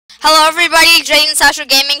Hello everybody, Jaden Sasha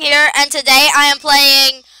Gaming here, and today I am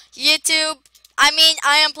playing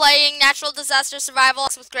I am playing Natural Disaster Survival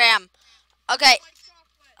with Graham. Okay,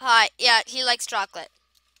 hi, yeah, he likes chocolate.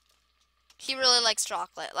 He really likes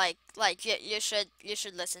chocolate. You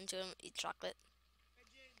should listen to him eat chocolate.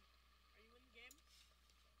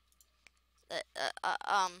 Uh, uh, uh,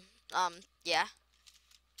 um, um, yeah,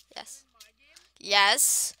 yes.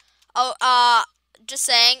 Yes. Oh, just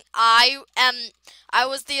saying, I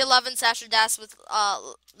was the 11th Sasha Das with,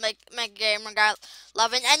 make gamer guy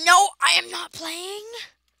 11, and no, I am not playing,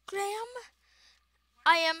 Graham.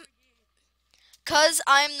 I am, cause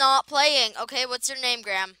I'm not playing. Okay, what's your name,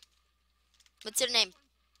 Graham? What's your name?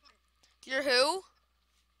 You're who?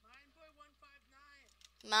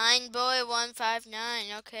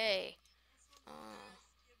 Mindboy159, okay. Uh,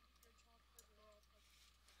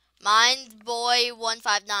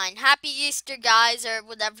 Mindboy159. Happy Easter, guys, or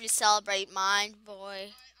whatever you celebrate,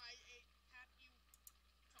 Mindboy.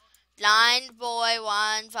 Blind boy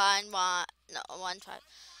 151. No, 15.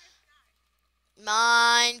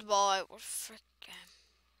 Mind boy. What frickin'?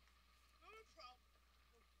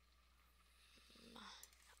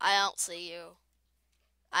 I don't see you.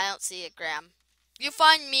 I don't see it, Graham. You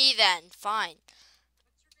find me then. Fine.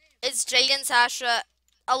 It's Jaden Sasha.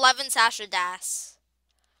 11 Sasha Das.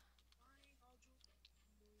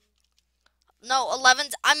 No, 11.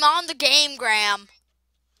 I'm on the game, Graham.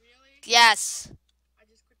 Yes.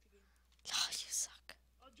 Oh, you suck.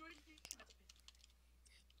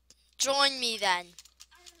 Join me then.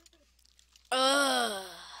 Ugh.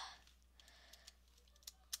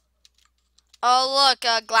 Oh, look,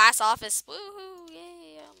 a glass office. Woohoo,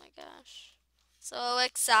 yay, oh my gosh. So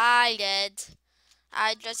excited.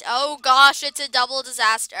 Oh gosh, it's a double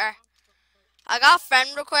disaster. I got a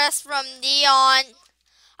friend request from Neon.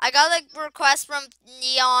 I got a request from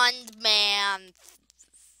Neon Man.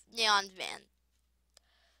 Neon Man.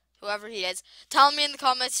 Whoever he is. Tell me in the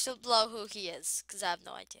comments below who he is, because I have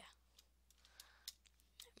no idea.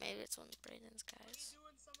 Maybe it's one of Brayden's guys.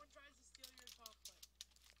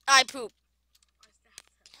 I poop.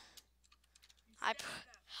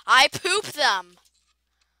 I poop them.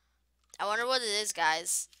 I wonder what it is,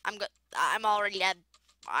 guys. I'm already dead.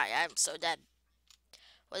 I'm so dead.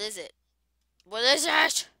 What is it? What is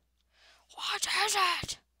it? What is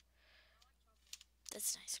it?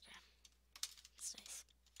 That's nice, Graham. That's nice.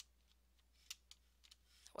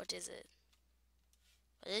 What is it?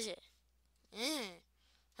 What is it?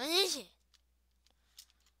 What is it?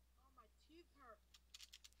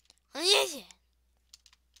 What is it?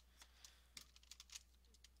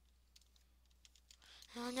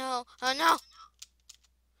 Oh no! Oh no!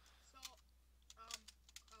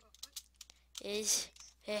 Is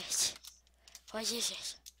it? What is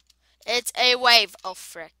it? It's a wave. Oh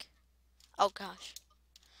frick! Oh gosh!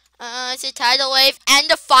 It's a tidal wave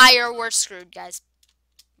and a fire. We're screwed, guys.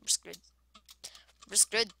 We're screwed. We're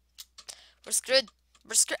screwed. We're screwed.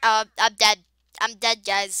 We're screwed. I'm dead. I'm dead,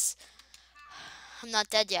 guys. I'm not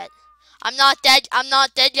dead yet. I'm not dead. I'm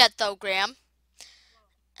not dead yet, though, Graham.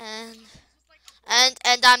 And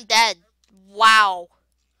I'm dead. Wow.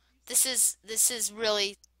 This is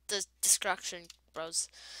really the destruction, bros.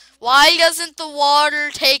 Why doesn't the water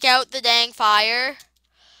take out the dang fire?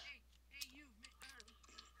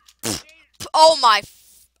 Oh my.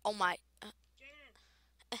 Oh my.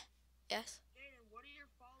 Yes.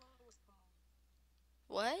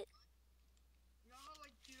 What?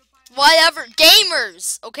 Whatever.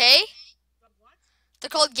 Gamers, okay? They're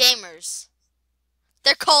called gamers.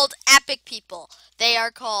 They're called epic people. They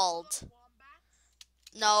are called.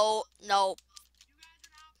 No, no.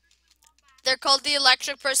 They're called the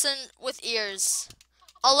electric person with ears.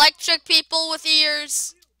 Electric people with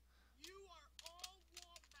ears.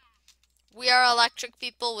 We are electric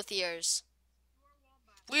people with ears.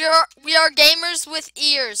 We are gamers with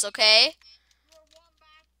ears, okay?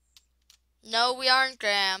 No, we aren't,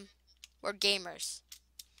 Graham. We're gamers.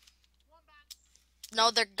 No,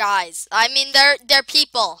 they're guys. I mean, they're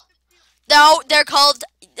people. No, they're called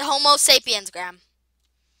Homo sapiens, Graham.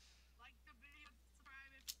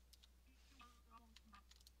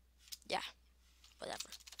 Yeah, whatever.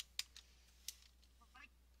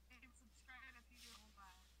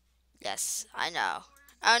 Yes, I know.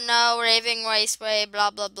 Oh no, raving raceway,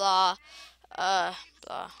 blah blah blah. Blah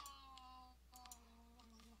blah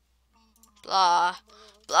blah.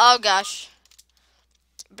 Oh gosh.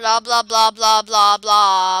 Blah blah blah blah blah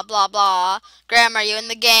blah blah blah. Graham, are you in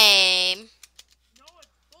the game?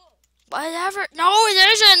 Whatever. No, it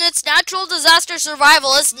isn't. It's natural disaster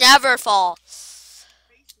survival. It's never fall.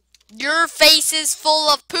 Your face is full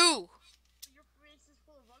of poo.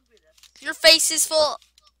 Your face is full.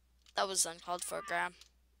 That was uncalled for, Graham.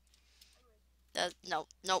 No,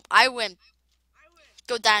 no, I win.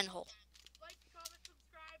 Go down hole.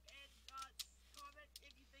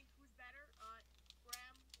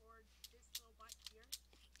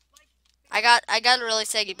 I got a really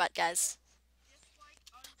saggy butt, guys.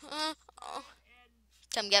 Oh.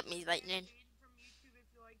 Come get me, lightning.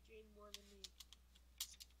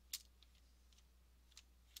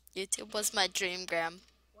 YouTube was my dream, Graham.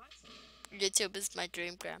 YouTube is my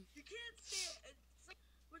dream, Graham.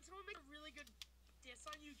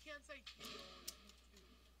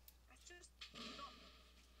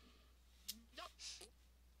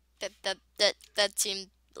 That seemed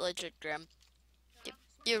legit, Graham.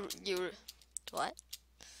 You what?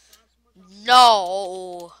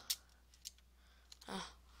 No. Uh,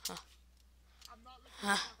 uh,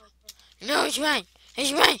 uh. No, it's mine.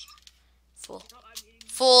 It's mine. Fool.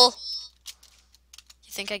 Fool.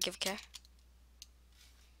 You think I give care?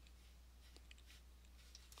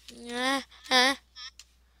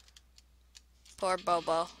 Poor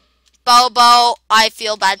Bobo. Bobo, I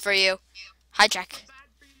feel bad for you. Hi, Jack.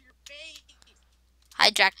 Hi,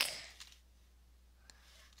 Jack.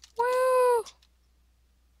 Woo!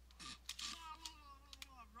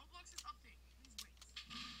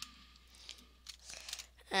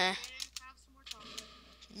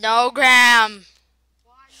 No, Graham.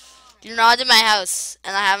 You're not in my house,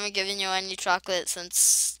 and I haven't given you any chocolate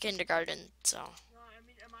since kindergarten, so.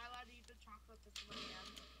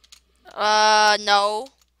 No.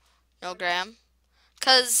 No, Graham.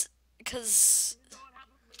 Because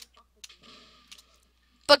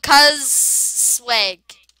swag.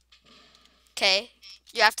 Okay?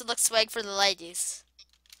 You have to look swag for the ladies.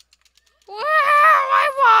 Wow, I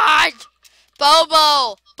want!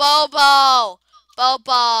 Bobo! Bobo!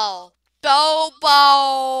 Bobo! Bobo!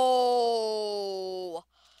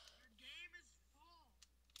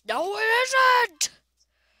 No, it isn't!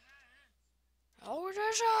 No, it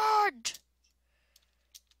isn't!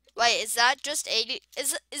 Wait, is that just 80?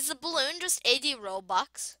 Is the balloon just 80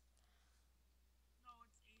 Robux?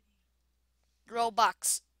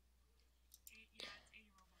 Robux.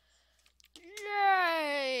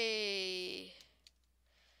 Yay!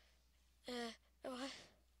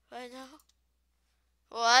 What now?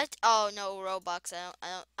 What? Oh no, Robux.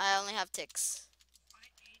 I only have ticks.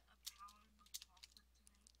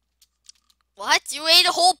 What? You ate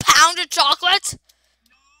a whole pound of chocolate?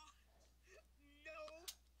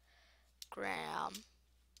 Graham.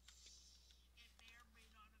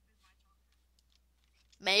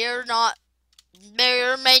 May or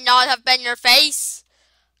may not have been your face.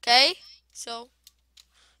 Okay? So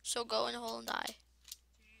go in a hole and die.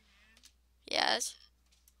 Yes.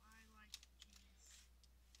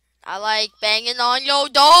 I like banging on your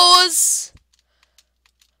doors.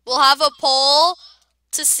 We'll have a poll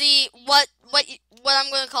to see what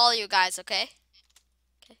I'm gonna call you guys, okay?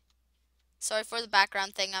 Okay. Sorry for the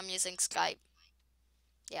background thing. I'm using Skype.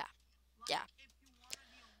 Yeah. Yeah.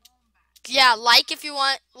 Yeah, like if you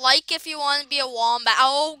want to be a wombat.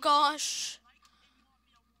 Oh gosh.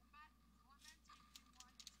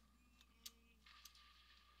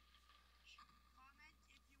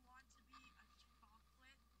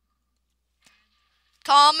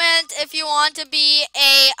 Comment if you want to be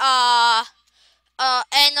a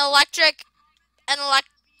an electric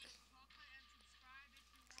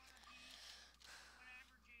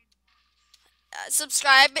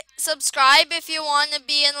subscribe if you want to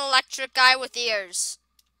be an electric guy with ears.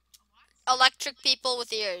 Electric people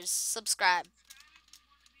with ears. Subscribe.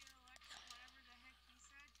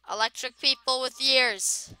 Electric people with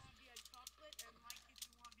ears.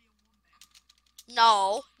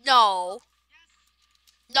 No. No.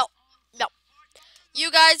 No. No.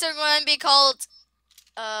 You guys are going to be called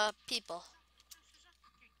people.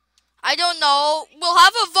 I don't know. We'll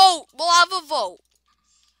have a vote. We'll have a vote.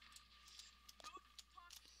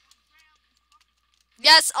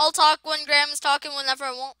 Yes, I'll talk when Graham is talking whenever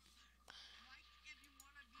I want.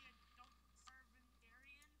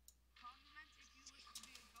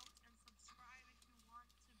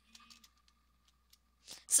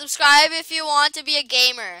 Subscribe if you want to be a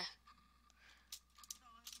gamer.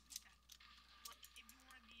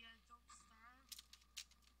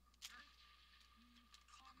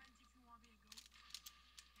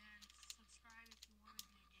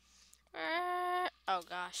 Oh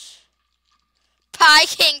gosh. Pie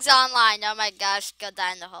King's online. Oh my gosh, go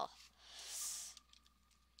down the hole.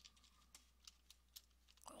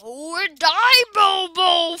 Or die,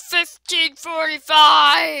 Bobo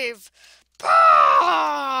 1545.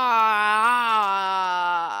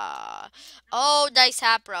 Oh, nice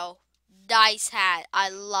hat, bro. Nice hat. I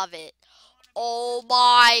love it. Oh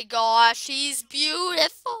my gosh, she's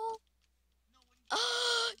beautiful.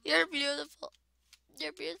 You're beautiful.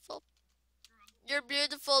 You're beautiful. You're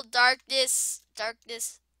beautiful. Darkness.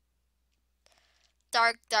 Darkness.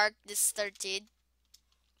 Darkness 13.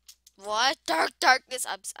 What? Darkness.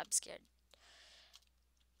 I'm scared.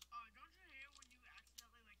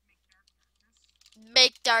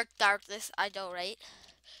 Make darkness. I know, right?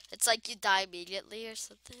 It's like you die immediately or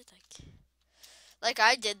something. Like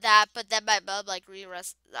I did that, but then my mom like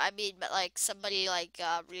re-arrest. I mean, but like somebody like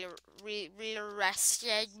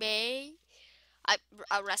re-arrested me. I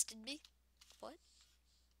arrested me. What?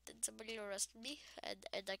 Then somebody arrested me,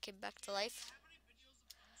 and I came back to life.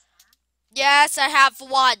 Yes, I have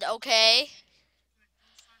one. Okay.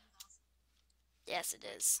 Yes, it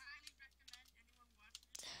is.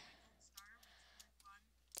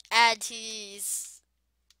 And he's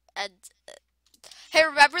and hey,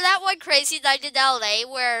 remember that one crazy night in LA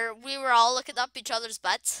where we were all looking up each other's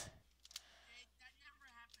butts?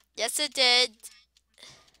 Yes, it did.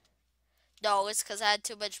 No, it's because I had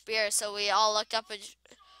too much beer, so we all looked up and.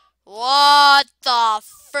 What the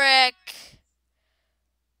frick?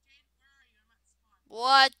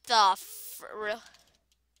 What the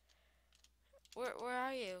where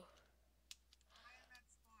are you?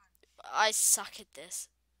 I suck at this.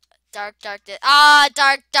 Darkness. Ah,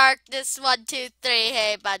 darkness. 1, 2, 3.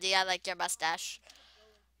 Hey, buddy, I like your mustache.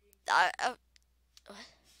 What?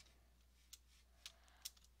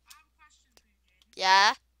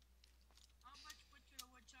 Yeah.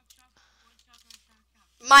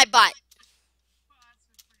 My butt.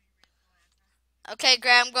 Okay,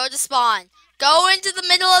 Graham, go to spawn. Go into the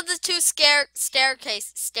middle of the two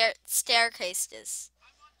staircases.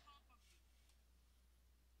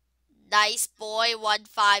 Nice boy,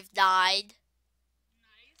 159.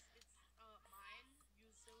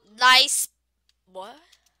 Nice. What?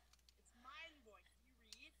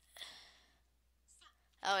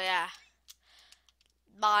 Oh yeah.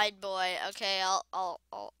 Mine boy. Okay, I'll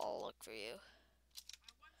look for you.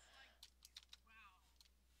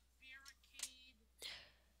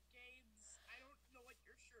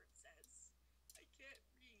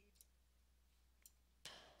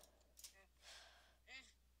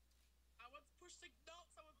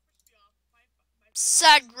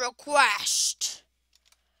 Send request.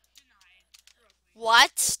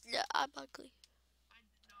 What? No, I'm ugly.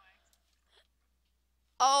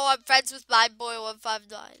 Oh, I'm friends with my boy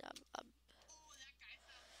 159.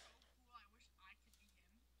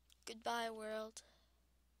 Goodbye, world.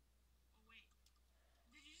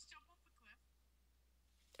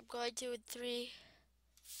 I'm going to in 3,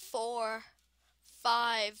 4,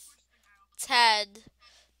 5, 10,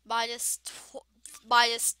 minus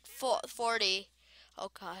 40. Oh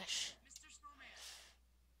gosh.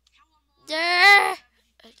 Yeah.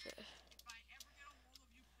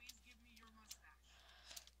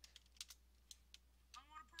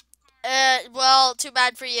 Well, too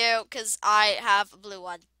bad for you, cause I have a blue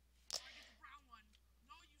one.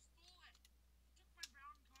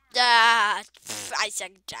 Ah, I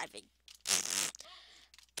suck at driving.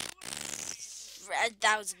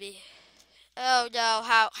 That was me. Oh no,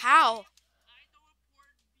 how?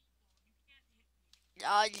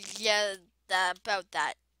 Uh, yeah, about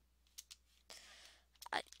that.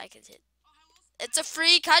 I can hit. It's a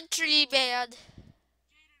free country, man.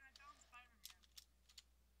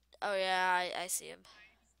 Oh yeah, I see him.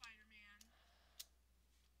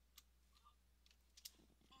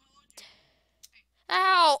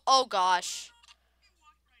 Ow! Oh gosh.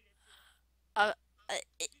 Uh,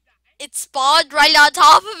 it, it spawned right on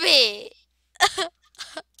top of me.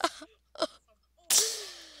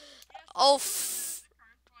 Oh,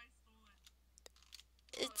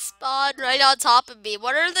 it spawned right on top of me.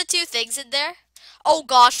 What are the two things in there? Oh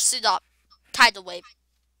gosh, stop. Tidal wave.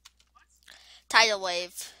 Tidal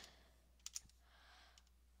wave.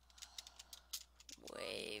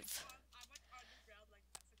 Wave.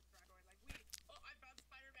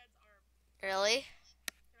 Really?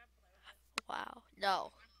 Wow.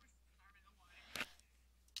 No.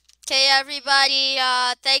 Okay, everybody.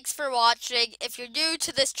 Thanks for watching. If you're new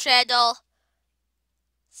to this channel,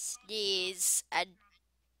 sneeze and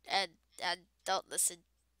and don't listen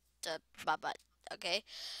to my butt. Okay.